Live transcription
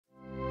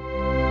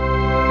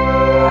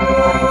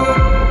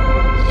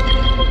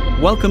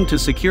Welcome to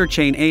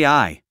SecureChain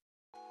AI.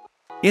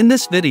 In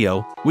this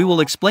video, we will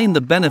explain the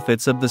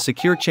benefits of the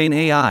SecureChain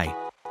AI.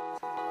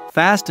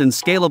 Fast and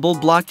scalable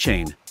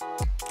blockchain.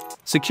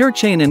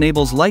 SecureChain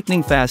enables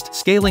lightning-fast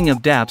scaling of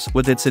dApps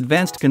with its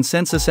advanced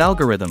consensus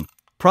algorithm,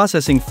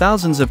 processing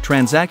thousands of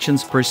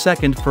transactions per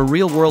second for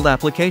real-world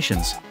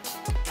applications.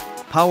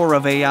 Power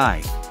of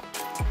AI.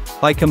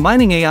 By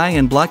combining AI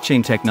and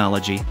blockchain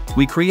technology,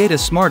 we create a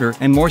smarter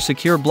and more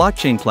secure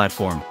blockchain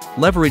platform,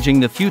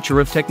 leveraging the future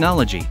of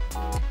technology.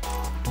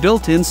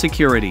 Built-in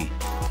security.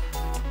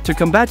 To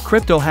combat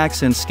crypto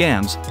hacks and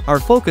scams, our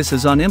focus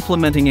is on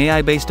implementing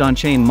AI-based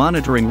on-chain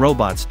monitoring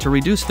robots to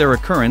reduce their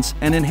occurrence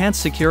and enhance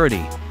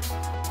security.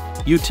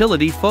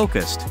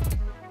 Utility-focused.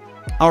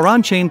 Our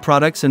on-chain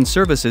products and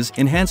services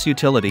enhance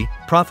utility,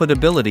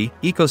 profitability,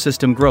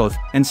 ecosystem growth,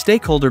 and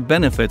stakeholder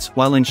benefits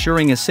while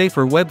ensuring a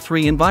safer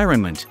Web3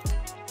 environment.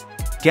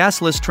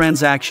 Gasless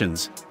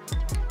transactions.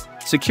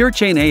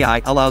 SecureChain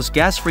AI allows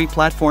gas-free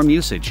platform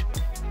usage.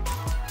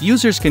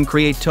 Users can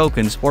create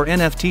tokens or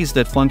NFTs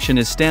that function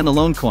as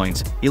standalone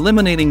coins,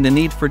 eliminating the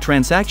need for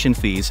transaction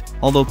fees,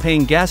 although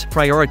paying gas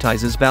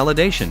prioritizes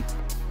validation.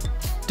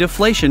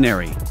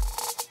 Deflationary.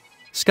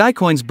 Scai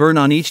coins burn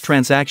on each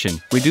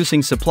transaction,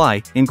 reducing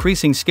supply,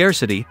 increasing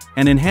scarcity,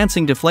 and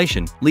enhancing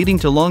deflation, leading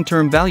to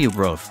long-term value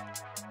growth.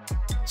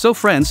 So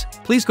friends,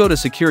 please go to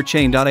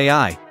SecureChain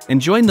AI and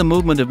join the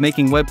movement of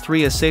making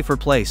Web3 a safer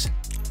place.